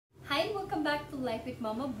welcome back to Life with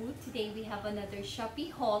Mama Boo. Today we have another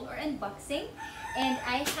Shopee haul or unboxing. And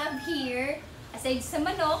I have here, aside sa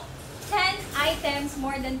manok, 10 items,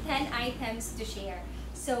 more than 10 items to share.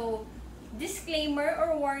 So, disclaimer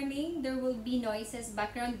or warning, there will be noises,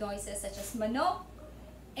 background noises such as manok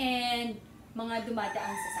and mga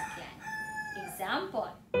dumadaang sasakyan. Example.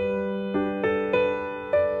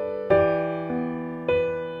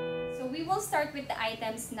 So, we will start with the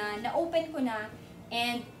items na na-open ko na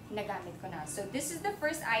and nagamit ko na. So, this is the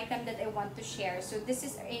first item that I want to share. So, this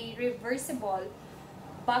is a reversible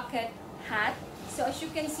bucket hat. So, as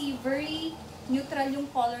you can see, very neutral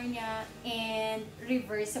yung color niya and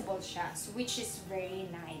reversible siya, so, which is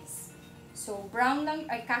very nice. So, brown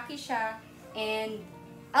lang, or khaki siya, and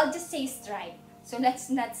I'll just say stripe. So,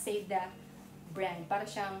 let's not say the brand. Para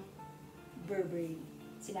siyang Burberry.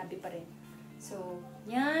 Sinabi pa rin. So,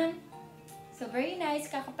 yan. So, very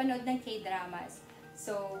nice. Kakapanood ng K-dramas.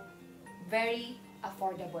 So, very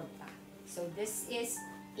affordable pa. So, this is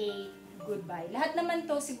a good buy. Lahat naman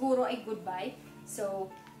to siguro ay good buy. So,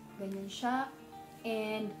 ganyan siya.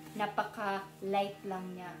 And, napaka-light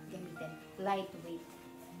lang niya gamitin. Lightweight.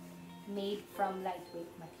 Made from lightweight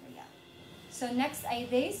material. So, next ay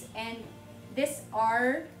this. And, these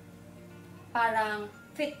are parang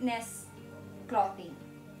fitness clothing.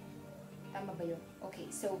 Tama ba yun? Okay,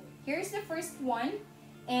 so, here's the first one.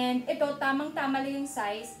 And ito, tamang-tama lang yung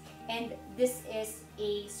size. And this is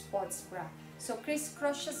a sports bra. So,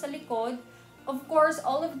 crisscross siya sa likod. Of course,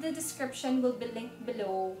 all of the description will be linked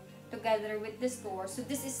below together with the store. So,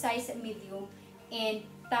 this is size medium. And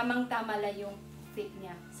tamang-tama lang yung fit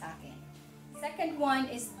niya sa akin. Second one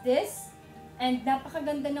is this. And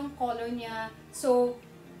napakaganda ng color niya. So,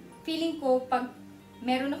 feeling ko, pag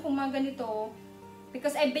meron akong mga ganito,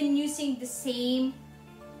 because I've been using the same.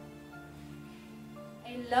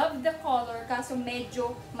 I love the color, kaso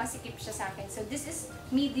medyo masikip siya sa akin. So, this is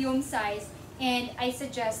medium size, and I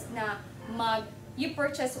suggest na you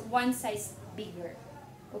purchase one size bigger.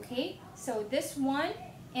 Okay? So, this one,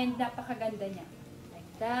 and napakaganda niya.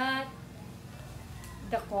 Like that.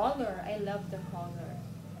 The color, I love the color.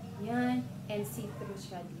 Yan, and see-through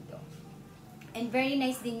siya dito. And very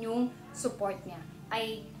nice din yung support niya.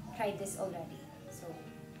 I tried this already. So,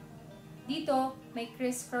 dito, may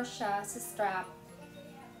crisscross siya sa strap.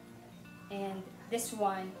 And this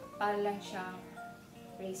one, para lang siyang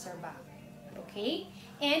racerback. Okay?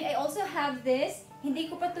 And I also have this. Hindi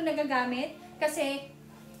ko pa ito nagagamit kasi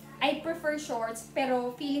I prefer shorts.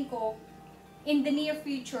 Pero feeling ko, in the near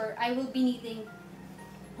future, I will be needing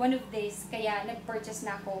one of these. Kaya nag-purchase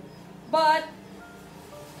na ako. But,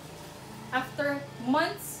 after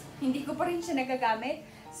months, hindi ko pa rin siya nagagamit.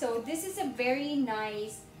 So, this is a very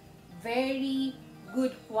nice, very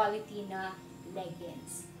good quality na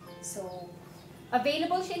leggings. So,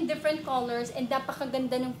 available siya in different colors and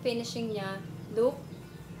napakaganda ng finishing niya. Look,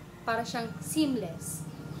 para siyang seamless.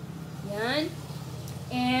 Yan.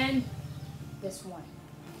 And this one.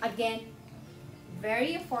 Again,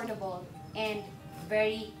 very affordable and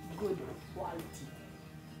very good quality.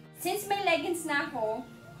 Since may leggings na ako,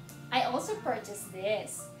 I also purchased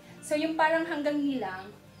this. So, yung parang hanggang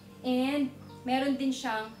nilang and meron din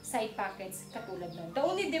siyang side pockets katulad nun. The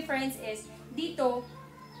only difference is dito,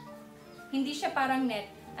 hindi siya parang net,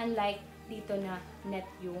 unlike dito na net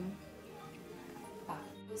yung pack.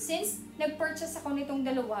 Since nag-purchase ako nitong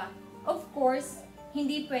dalawa, of course,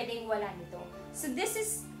 hindi pwedeng wala nito. So this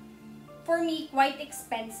is, for me, quite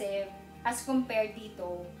expensive as compared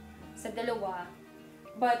dito sa dalawa.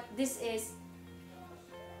 But this is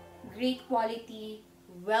great quality,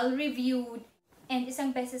 well-reviewed, and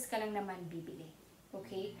isang beses ka lang naman bibili.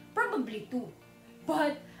 Okay? Probably two.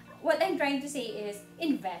 But what I'm trying to say is,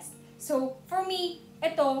 invest. So, for me,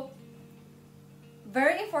 ito,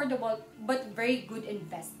 very affordable, but very good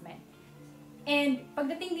investment. And,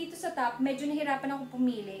 pagdating dito sa top, medyo nahirapan ako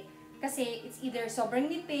pumili, kasi it's either sobrang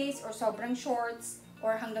nipis, or sobrang shorts,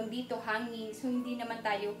 or hanggang dito, hanging, so hindi naman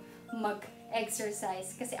tayo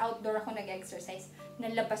mag-exercise, kasi outdoor ako nag-exercise,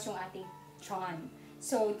 nalabas yung ating tiyan.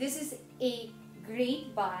 So, this is a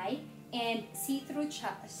great buy, and see-through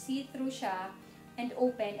siya, and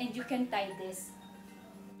open, and you can tie this.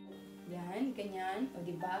 Yan, ganyan. O,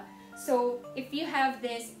 diba? So, if you have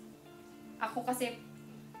this, ako kasi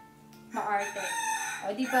maarte.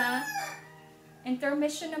 O, diba?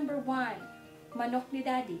 Intermission number 1. Manok ni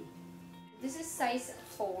Daddy. This is size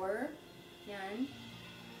 4. Yan.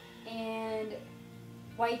 And,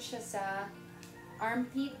 white siya sa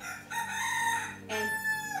armpit. And,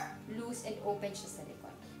 loose and open siya sa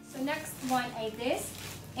likod. So, next one ay this.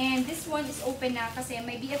 And this one is open na kasi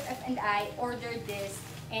my BFF and I ordered this.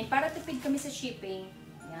 And para tipid kami sa shipping,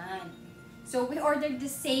 yan. So we ordered the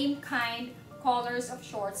same colors of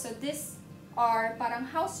shorts. So this are parang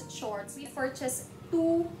house shorts. We purchased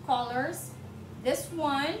 2 colors. This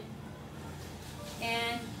one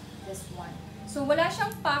and this one. So wala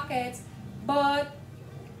siyang pockets, but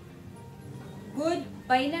good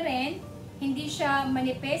buy na rin. Hindi siya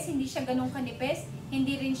manipis, hindi siya ganun kanipis,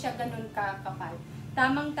 hindi rin siya ganun kakapal.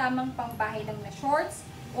 Tamang-tamang pangbahay lang na shorts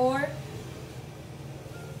or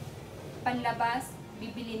panlabas,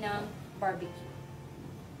 bibili ng barbecue.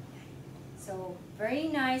 So, very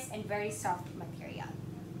nice and very soft material.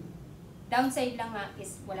 Downside lang nga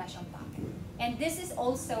is wala siyang pocket. And this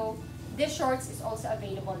shorts is also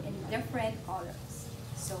available in different colors.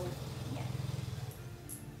 So, yeah.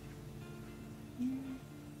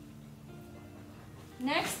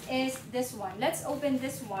 Next is this one. Let's open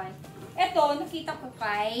this one. Ito, nakita ko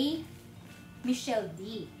kay Michelle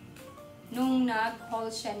D. Nung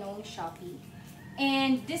nag-haul siya nung Shopee.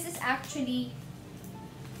 And this is actually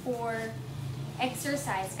for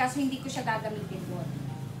exercise. Kaso hindi ko siya gagamitin doon.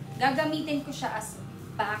 Gagamitin ko siya as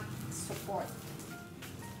back support.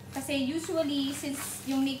 Kasi usually, since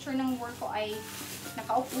yung nature ng work ko ay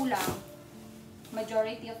nakaupo lang,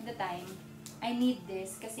 majority of the time, I need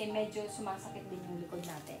this kasi medyo sumasakit din yung likod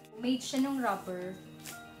natin. Made siya ng rubber.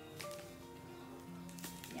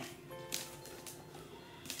 Yan.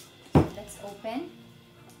 Let's open.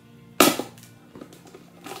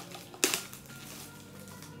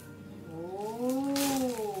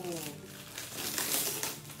 Oh!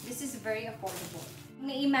 This is very affordable.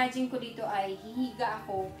 Na-imagine ko dito ay hihiga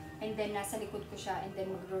ako and then nasa likod ko siya and then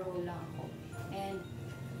magro-roll lang ako. And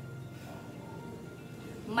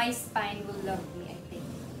my spine will love me, I think.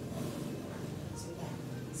 So, yeah.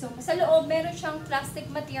 So, sa loob, meron siyang plastic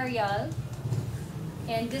material.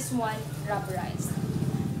 And this one, rubberized.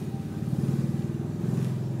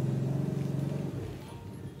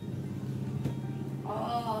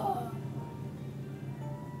 Oh!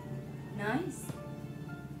 Nice.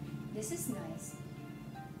 This is nice.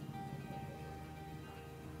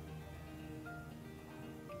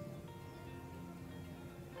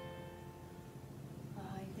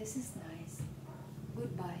 This is nice.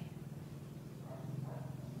 Goodbye.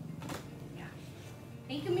 Yeah.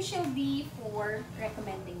 Thank you, Michelle D, for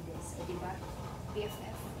recommending this. O, diba?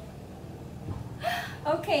 BFF.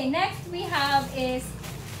 Okay, next we have is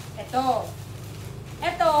ito.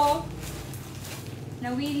 Ito,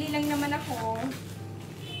 nawili lang naman ako.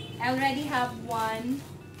 I already have one.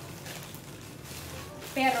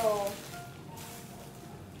 Pero,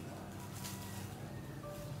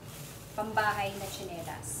 pambahay na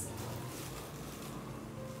tsinelas.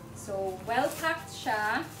 So, well-packed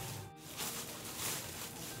siya.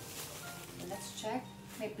 So, let's check.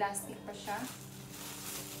 May plastic pa siya.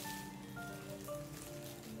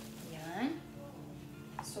 Ayan.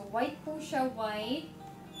 So, white po siya, white.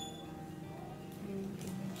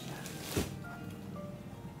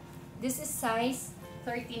 This is size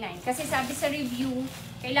 39. Kasi sabi sa review,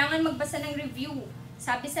 kailangan magbasa ng review.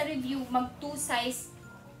 Sabi sa review, mag-2 size.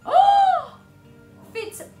 Oh!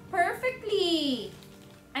 Fits perfectly!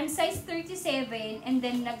 I'm size 37 and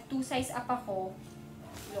then nag-2 size up ako.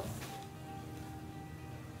 Look.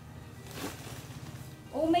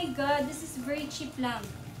 Oh my god, this is very cheap lang.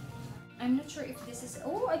 I'm not sure if this is...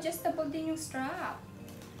 Oh, adjustable din yung strap.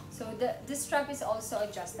 So, the strap is also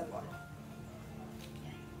adjustable.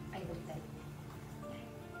 I will tell you.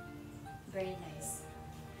 Very nice.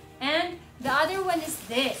 And the other one is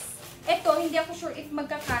this. Ito, hindi ako sure if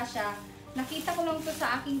magkakasya. Nakita ko lang to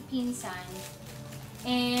sa aking pinsan.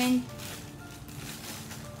 And,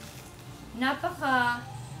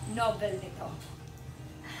 napaka-novel nito.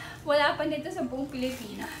 Wala pa nito sa buong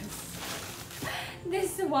Pilipinas.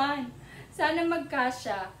 This one. Sana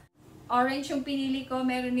magkasya. Orange yung pinili ko.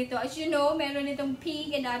 Meron nito, as you know, meron nitong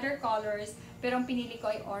pink and other colors. Pero ang pinili ko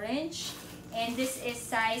ay orange. And this is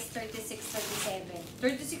size 36-37.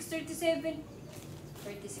 36-37?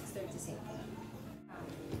 36-37.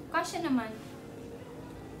 Kasya naman.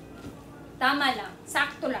 Tama lang.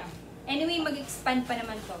 Sakto lang. Anyway, mag-expand pa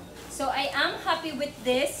naman to. So, I am happy with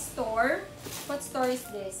this store. What store is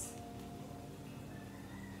this?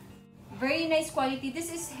 Very nice quality.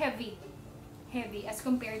 This is heavy. Heavy as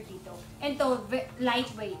compared dito. And to,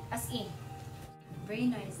 lightweight. As in. Very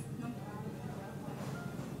nice. No?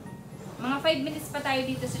 Mga 5 minutes pa tayo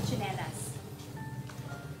dito sa tsinelas.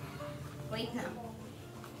 Wait na.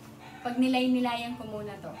 Pag nilay-nilayan ko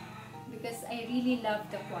muna to. Because I really love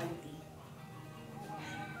the quality.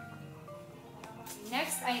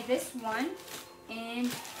 Next ay this one. And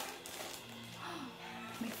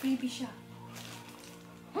may freebie siya.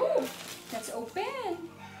 Oh! Let's open!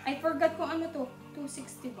 I forgot kung ano to.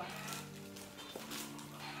 261.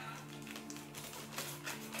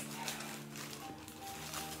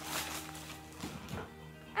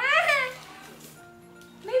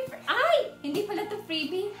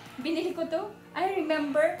 to? I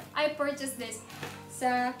remember I purchased this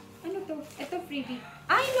sa, ano to? Ito freebie.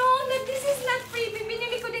 I know that this is not freebie.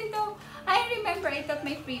 Binili ko din to. I remember I thought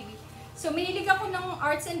may freebie. So, minilig ako ng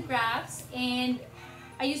arts and crafts and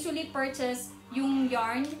I usually purchase yung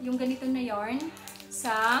yarn, yung ganito na yarn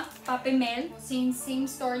sa Papemel. Since same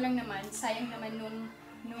store lang naman, sayang naman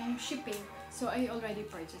nung shipping. So, I already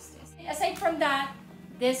purchased this. Aside from that,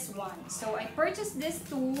 this one. So, I purchased this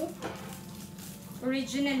too.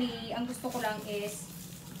 Originally, ang gusto ko lang is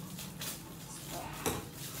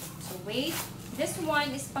so wait. This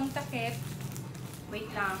one is pang takip. Wait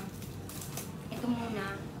lang. Ito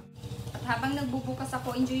muna. At habang nagbubukas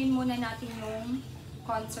ako, enjoyin muna natin yung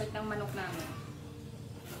concert ng manok namin.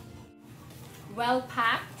 Well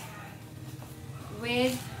packed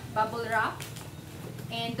with bubble wrap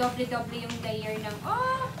and doble-doble yung layer ng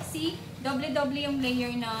see? Doble-doble yung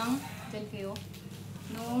layer ng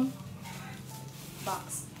nung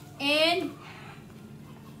box. And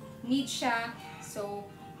neat siya. So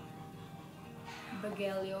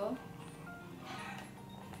bagelyo.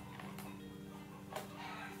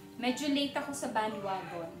 Medyo late ako sa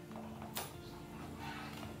bandwagon.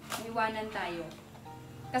 Iwanan tayo.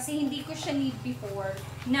 Kasi hindi ko siya need before.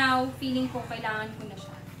 Now, feeling ko kailangan ko na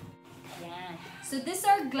siya. Yan. So, these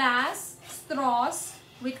are glass straws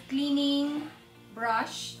with cleaning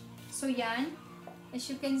brush. So, yan. As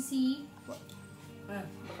you can see. Baka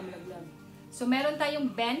malaglag. So, meron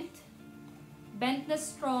tayong bent na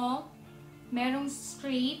straw. Merong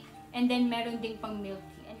straight. And then, meron ding pang milky.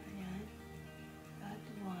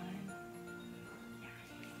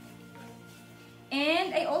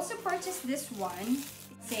 And I also purchased this one.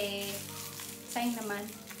 Kasi, sayang naman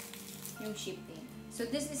yung shipping. So,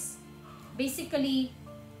 this is basically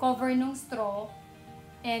cover ng straw.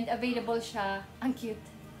 And available siya. Ang cute.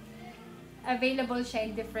 Available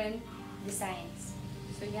siya in different designs.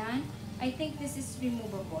 So, yan. I think this is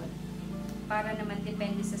removable. Para naman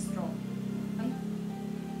depende sa straw. Ay,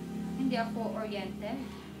 hindi ako oriented.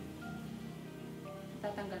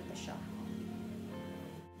 Tatanggal pa siya.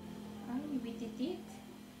 Ay, bititit.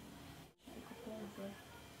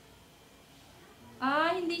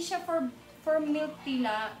 Ah, hindi siya for milk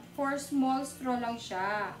tila. For small straw lang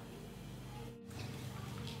siya.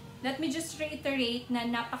 Let me just reiterate na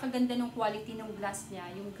napakaganda ng quality ng glass niya,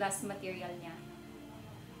 yung glass material niya.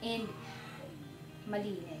 And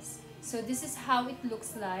malinis. So, this is how it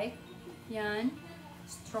looks like. Yan.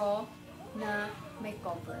 Straw na may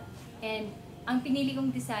cover. And ang pinili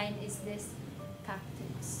kong design is this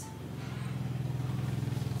cactus.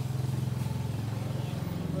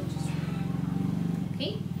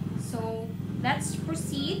 Okay, so let's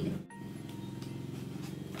proceed.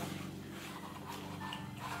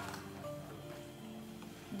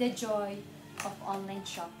 The joy of online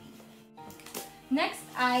shopping. Okay. Next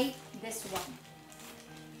ay this one.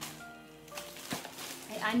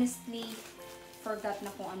 I honestly forgot na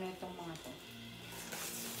kung ano itong mga to.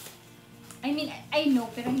 I mean, I know,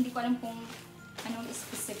 pero hindi ko alam kung anong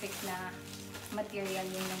specific na material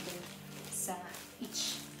yung nandun sa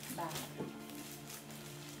each bag.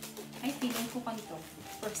 Ay, feeling ko kanto.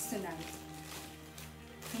 Personal.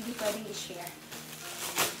 Hindi pwedeng i-share.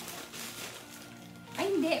 Ay,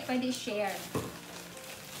 hindi. Pwede i-share.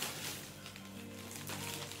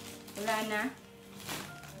 Wala na.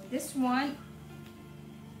 This one.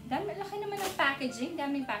 Laki naman ng packaging.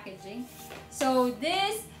 Daming packaging. So,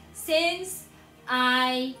 this, since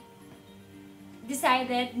I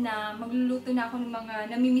decided na magluluto na ako ng mga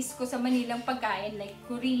namimiss ko sa Manilang pagkain, like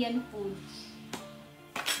Korean food.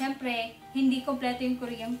 Siyempre, hindi kompleto yung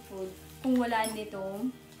Korean food kung wala nitong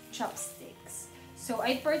chopsticks. So,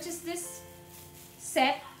 I purchased this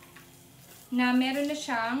set na meron na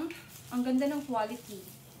siyang, ang ganda ng quality.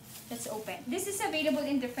 Let's open. This is available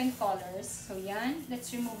in different colors. So, yan. Let's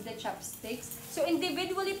remove the chopsticks. So,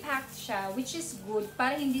 individually packed siya, which is good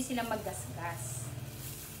para hindi sila maggasgas.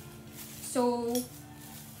 So,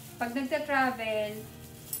 pag nagta-travel,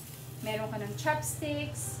 meron ka ng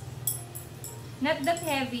chopsticks. Not that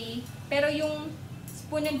heavy, pero yung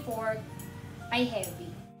spoon and fork ay heavy.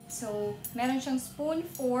 So, meron siyang spoon,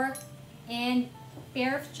 fork, and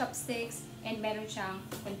pair of chopsticks, and meron siyang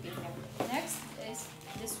container. Next is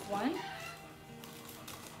this one.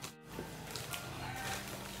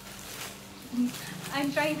 I'm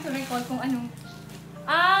trying to recall kung anong...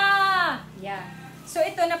 Yeah. So,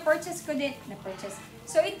 ito, na-purchase ko din.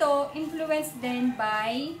 So, ito, influenced din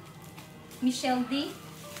by Michelle D.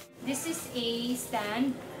 This is a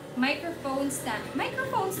stand. Microphone stand.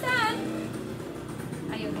 Microphone stand!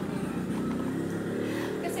 Ayun.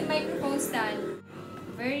 Kasi microphone stand.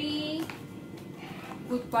 Very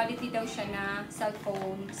good quality daw siya na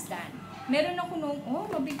cellphone stand. Meron ako nung, oh,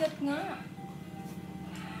 mabigat nga.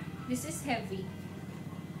 This is heavy.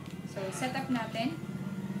 So, set up natin.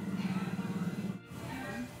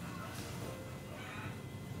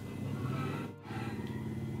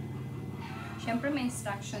 Siyempre, may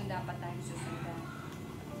instruction dapat tayo susundan.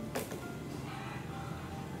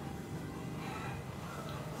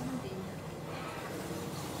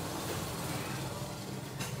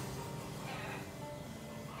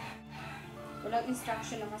 Walang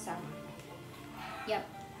instruction na kasama. Yep.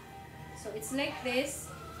 So, it's like this.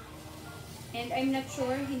 And I'm not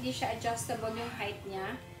sure, hindi siya adjustable yung height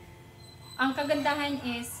niya. Ang kagandahan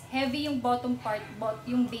is, heavy yung bottom part,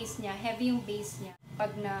 yung base niya. Heavy yung base niya.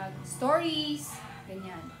 Pag nag-stories,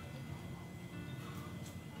 ganyan.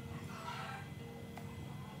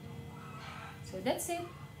 So, that's it.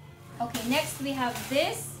 Okay, next we have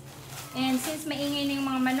this. And since maingay na yung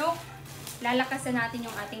mga manok, lalakasan natin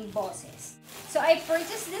yung ating boses. So, I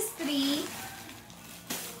purchased this 3.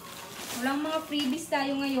 Walang mga freebies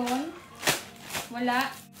tayo ngayon. Wala.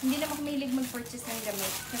 Hindi na ako mahilig mag-purchase ng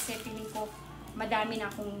damit. Kasi feeling ko, madami na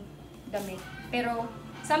akong damit. Pero,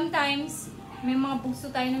 sometimes, may mga gusto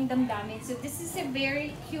tayo ng damdamin. So, this is a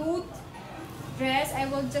very cute dress. I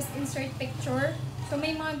will just insert picture. So,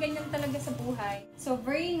 may mga ganyan talaga sa buhay. So,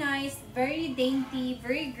 very nice, very dainty,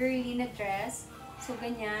 very girly na dress. So,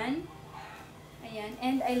 ganyan. Ayan.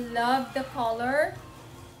 And I love the color.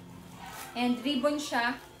 And ribbon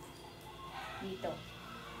siya. Dito.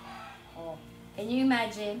 Oh. Can you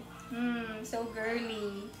imagine? So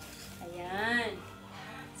girly. Ayan.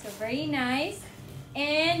 So, very nice.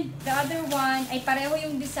 And the other one, ay pareho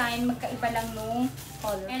yung design. Magkaiba lang nung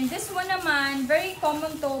color. And this one naman, very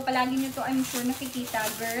common to. Palagi nyo to, I'm sure nakikita,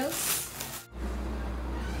 girls.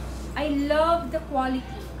 I love the quality.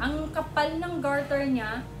 Ang kapal ng garter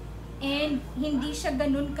niya. And hindi siya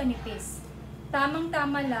ganun kanipis.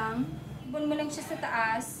 Tamang-tama lang. Ibon mo lang siya sa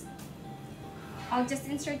taas. I'll just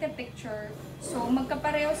insert a picture. So,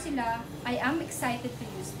 magkapareho sila. I am excited to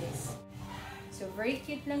use this. So, very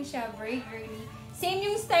cute lang siya. Very girly. Same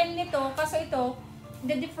yung style nito. Kaso ito,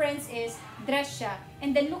 the difference is, dress siya.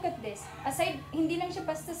 And then, look at this. Aside, hindi lang siya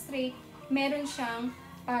basta straight. Meron siyang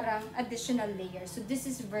parang additional layer. So, this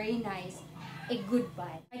is very nice. A good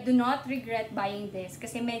buy. I do not regret buying this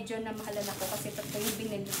kasi medyo namahalan ako kasi tatlo yung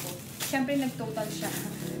binili ko. Siyempre nag-total siya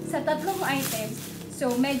sa tatlong items.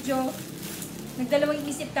 So medyo nagdalawang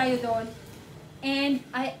isip tayo doon. And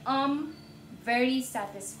I am very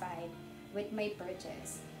satisfied with my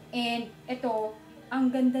purchase. And ito, ang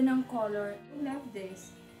ganda ng color. I love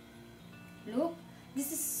this. Look,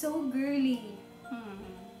 this is so girly.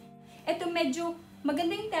 Ito medyo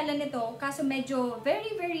maganda yung tela nito kaso medyo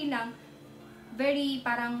very lang. Very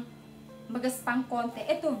parang magaspang konti.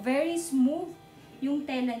 Ito, very smooth yung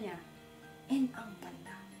tela niya. And ang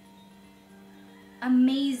ganda.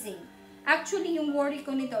 Amazing. Actually, yung worry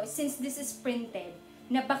ko nito, since this is printed,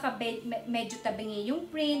 na baka medyo tabingi yung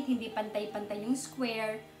print, hindi pantay-pantay yung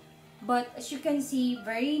square. But as you can see,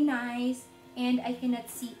 very nice. And I cannot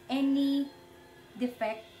see any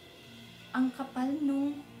defect. Ang kapal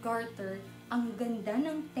nung garter, ang ganda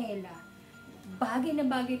ng tela. Bagay na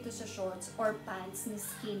bagay ito sa shorts or pants na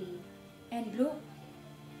skinny. And look.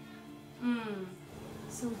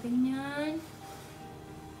 So, ganyan.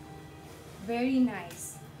 Very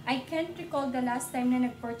nice. I can't recall the last time na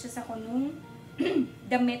nag-purchase ako nung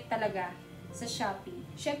damit talaga sa Shopee.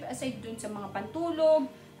 Syempre, aside dun sa mga pantulog,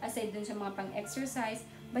 aside dun sa mga pang-exercise,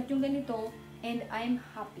 but yung ganito, and I'm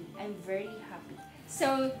happy. I'm very happy.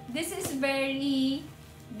 So, this is very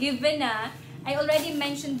given na. I already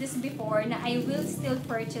mentioned this before na I will still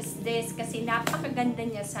purchase this kasi napakaganda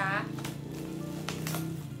niya sa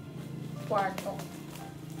kwarto.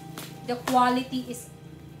 The quality is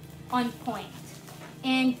on point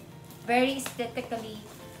and very aesthetically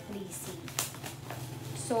pleasing.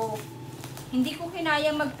 So, hindi ko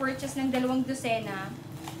kinayang mag-purchase ng 2 dosena.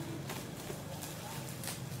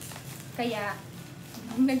 Kaya,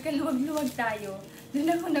 nagkaluwag-luwag tayo.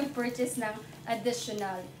 Doon ako nag-purchase ng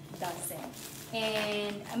additional dozen.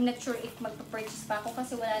 And I'm not sure if magpa-purchase pa ako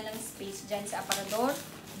kasi wala lang space dyan sa aparador.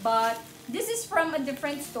 But this is from a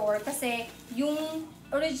different store kasi yung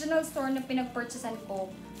original store na pinag-purchasean ko,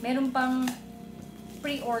 meron pang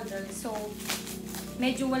pre-order. So,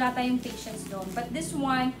 medyo wala tayong patience doon. But this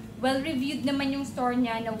one, well-reviewed naman yung store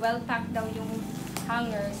niya na well-packed daw yung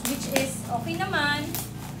hangers, which is okay naman.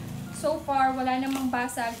 So far, wala namang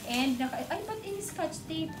basag and ay, ba't in scotch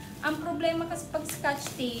tape? Ang problema kasi pag scotch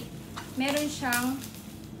tape, meron siyang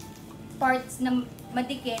parts na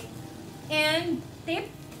madikit and tip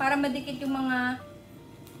para madikit yung mga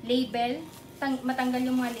label, matanggal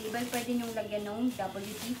yung mga label, pwede nyong lagyan ng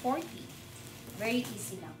WD-40. very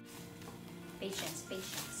easy lang. Patience,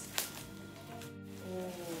 patience. Oh.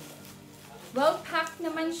 Well packed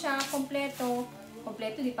naman siya, kompleto.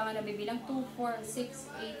 Kompleto, di pa nga nabibilang 2, 4, 6,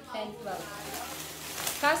 8, 10,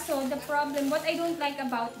 12. Kaso, the problem, what I don't like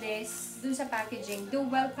about this, dun sa packaging, though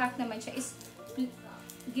well packed naman siya, is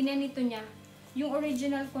ginanito niya. Yung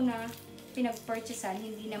original ko na pinag-purchasean,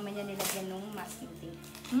 hindi naman niya nilagyan ng masking tape.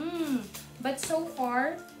 But so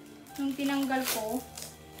far, nung tinanggal ko,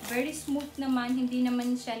 very smooth naman, hindi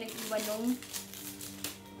naman siya nag-iwan ng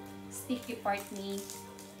sticky part ni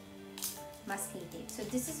masking tape. So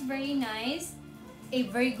this is very nice. A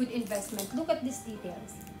very good investment. Look at these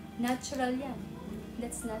details. Natural yan.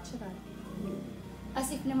 That's natural.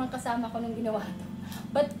 As if naman kasama ko nung ginawa to.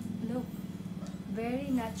 But look, very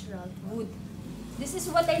natural wood. This is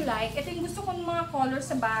what I like. Ito yung gusto kong mga colors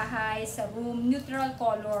sa bahay, sa room, neutral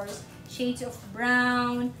colors, shades of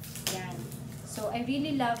brown. Yan. So, I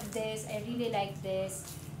really love this. I really like this.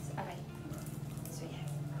 So, alright. So, yan.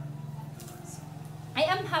 So, I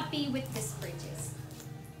am happy with this purchase.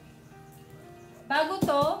 Bago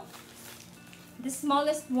to, the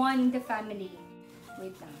smallest one in the family.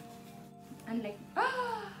 Wait lang. Unlike,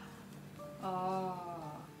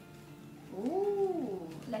 ooh,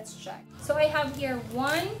 let's check. So I have here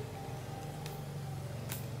 1,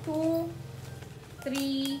 2,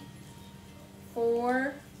 3,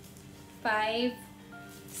 4, 5,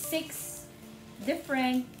 6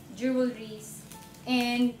 different jewelries,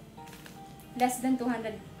 and less than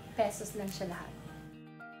 200 pesos lang siya lahat.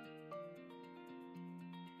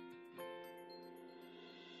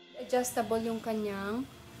 Adjustable yung kanyang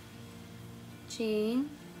chain.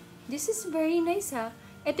 This is very nice ha.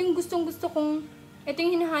 Ito yung gustong-gusto kong, ito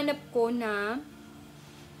yung hinahanap ko na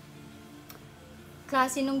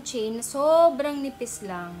klase ng chain na sobrang nipis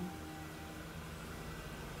lang.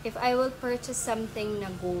 If I will purchase something na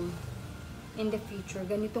gold in the future,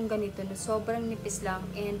 ganitong-ganito na sobrang nipis lang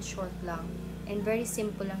and short lang. And very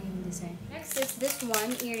simple lang yung design. Next is this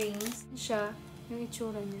one, earrings. Siya, yung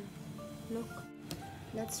itsura niya. Look.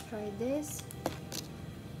 Let's try this.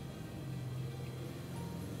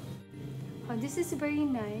 Oh, this is very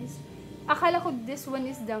nice. Akala ko this one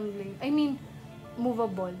is dangling. I mean,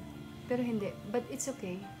 movable. Pero hindi. But it's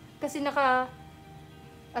okay. Kasi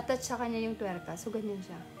naka-attach sa kanya yung tuwerka. So, ganyan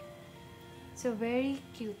siya. So, very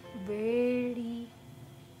cute. Very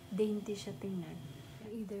dainty siya tingnan.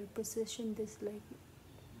 Either position this like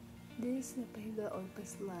this, napahiga or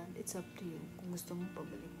paslan. It's up to you kung gusto mong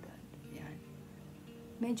pabaliktad. Yan.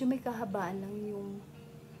 Medyo may kahabaan lang yung,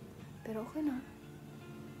 pero okay na.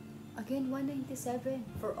 Again, 197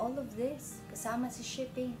 for all of this. Kasama si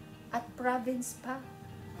shipping at province pa.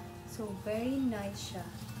 So, very nice siya.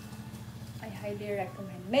 I highly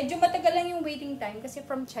recommend. Medyo matagal lang yung waiting time kasi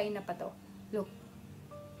from China pa to. Look.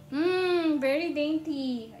 Very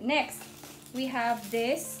dainty. Next, we have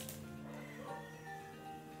this.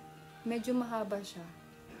 Medyo mahaba siya.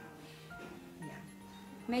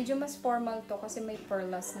 Medyo mas formal to kasi may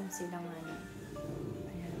perlas ng silangan.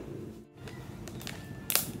 Ayan.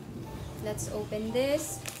 Let's open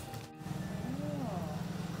this.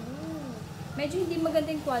 Oh. Medyo hindi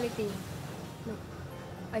maganda yung quality niya. Look.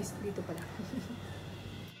 Ay, dito pala.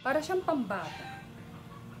 Para siyang pambata.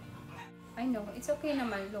 I know. It's okay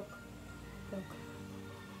naman. Look. Look.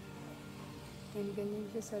 And ganyan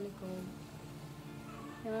siya sa likod.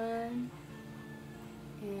 Yan.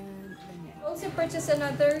 And ganyan. Also purchase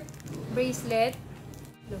another bracelet.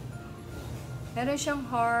 Look. Meron siyang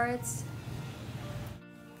hearts.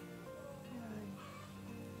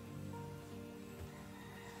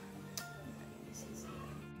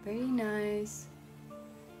 Very nice.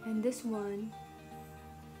 And this one.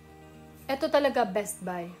 Ito talaga best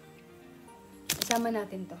buy. Kasama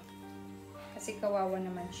natin to. Kasi kawawa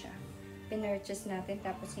naman siya. Pinurchase natin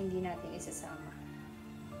tapos hindi natin isasama.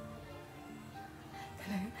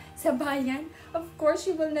 Sa bayan, of course,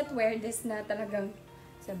 you will not wear this na talagang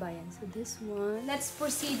sa bayan. So, this one. Let's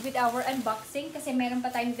proceed with our unboxing kasi meron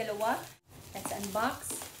pa tayong dalawa. Let's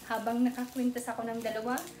unbox. Habang nakakwintas ako ng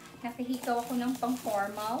dalawa, nakahikaw ako ng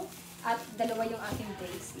pang-formal at dalawa yung aking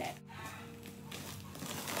bracelet.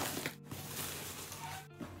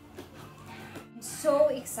 I'm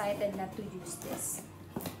so excited not to use this.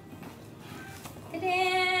 Ta-da!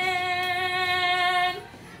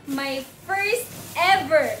 My first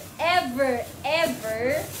ever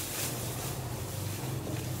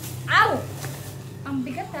ow! Ang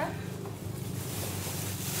bigat ha.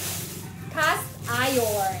 Cast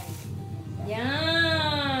iron.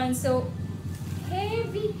 Yan. So,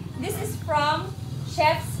 heavy. This is from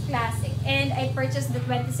Chef's Classic. And I purchased the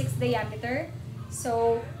 26 diameter.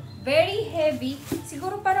 So, very heavy.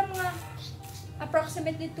 Siguro para mga,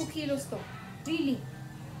 approximately 2 kilos to. Really.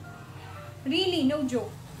 Really, no joke.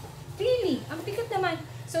 Really, ang bigat naman.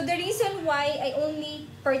 So the reason why I only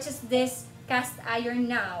purchased this cast iron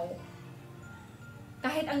now,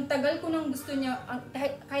 kahit ang tagal ko nang gustong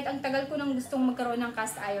magkaroon ng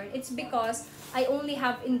cast iron, it's because I only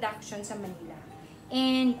have induction sa Manila.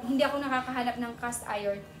 And hindi ako nakakahanap ng cast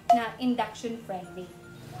iron na induction friendly.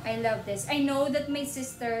 I love this. I know that my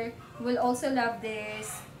sister will also love this.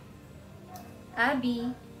 Abby.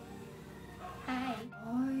 Hi.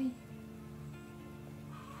 Ay.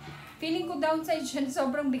 Feeling ko downside siya na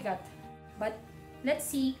sobrang bigat. But, let's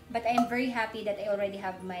see. But I am very happy that I already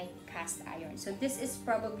have my cast iron. So, this is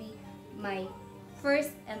probably my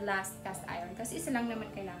first and last cast iron. Kasi isa lang naman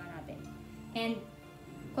kailangan natin. And,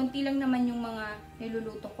 konti lang naman yung mga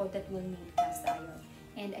niluluto ko that will need cast iron.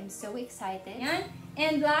 And I'm so excited. Yan.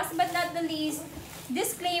 And last but not the least,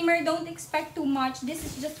 disclaimer, don't expect too much. This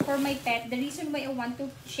is just for my pet. The reason why I want to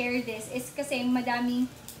share this is kasi madaming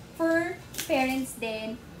fur parents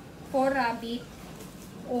din for rabbit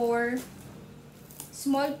or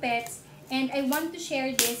small pets. And I want to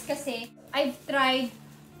share this kasi I've tried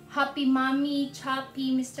Happy Mommy,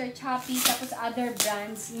 Choppy, Mr. Choppy, tapos other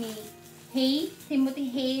brands ni Hay, Timothy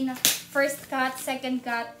Hay, na first cut, second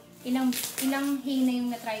cut, ilang hay na yung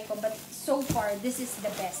na-try ko. But so far, this is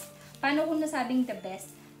the best. Paano ko nasabing the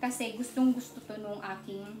best? Kasi gustong gusto to nung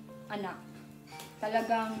aking anak.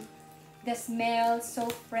 Talagang the smell, so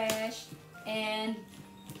fresh, and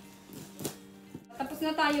tapos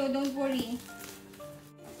na tayo, don't worry.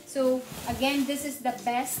 So, again, this is the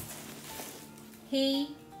best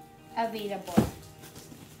hay available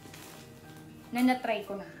na na-try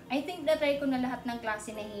ko na. I think na-try ko na lahat ng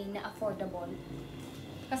klase na hay na affordable.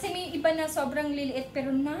 Kasi may iba na sobrang liliit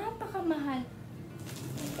pero napakamahal.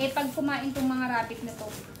 Eh, pag kumain tong mga rabbit na to,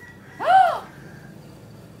 ah!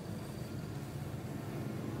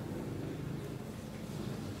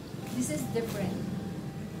 This is different.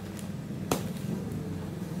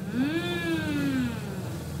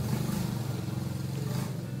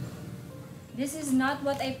 This is not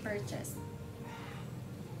what I purchased.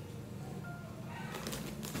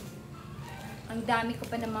 Ang dami ko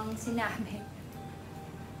pa namang sinabi.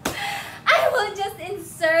 I will just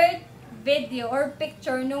insert video or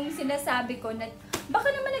picture nung sinasabi ko na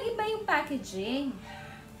baka naman nag-iba yung packaging.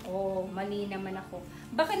 Oh, mali naman ako.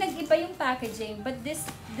 Baka nag-iba yung packaging, but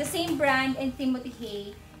the same brand and Timothy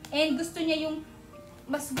Hay. And gusto niya yung,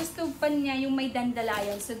 mas gusto pa niya yung may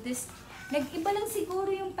dandelion. So this, nag-iba lang siguro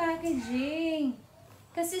yung packaging.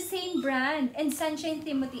 Kasi same brand. And Sunshine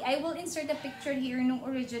Timothy. I will insert a picture here nung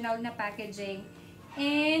original na packaging.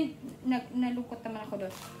 And, nalukot naman ako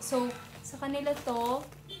doon. So, sa kanila to.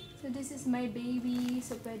 So, this is my baby.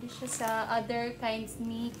 So, pwede siya sa other kinds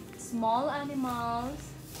ni small animals.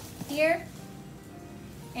 Here.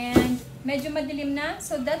 And, medyo madilim na.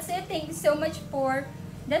 So, that's it. Thank you so much for,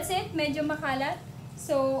 that's it. Medyo makalat.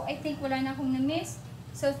 So, I think wala na akong na-miss.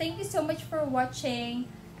 So, thank you so much for watching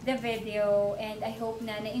the video. And I hope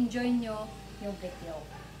na na-enjoy nyo yung video.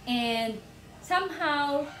 And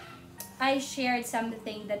somehow, I shared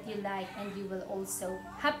something that you like and you will also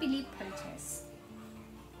happily purchase.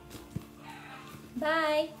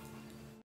 Bye!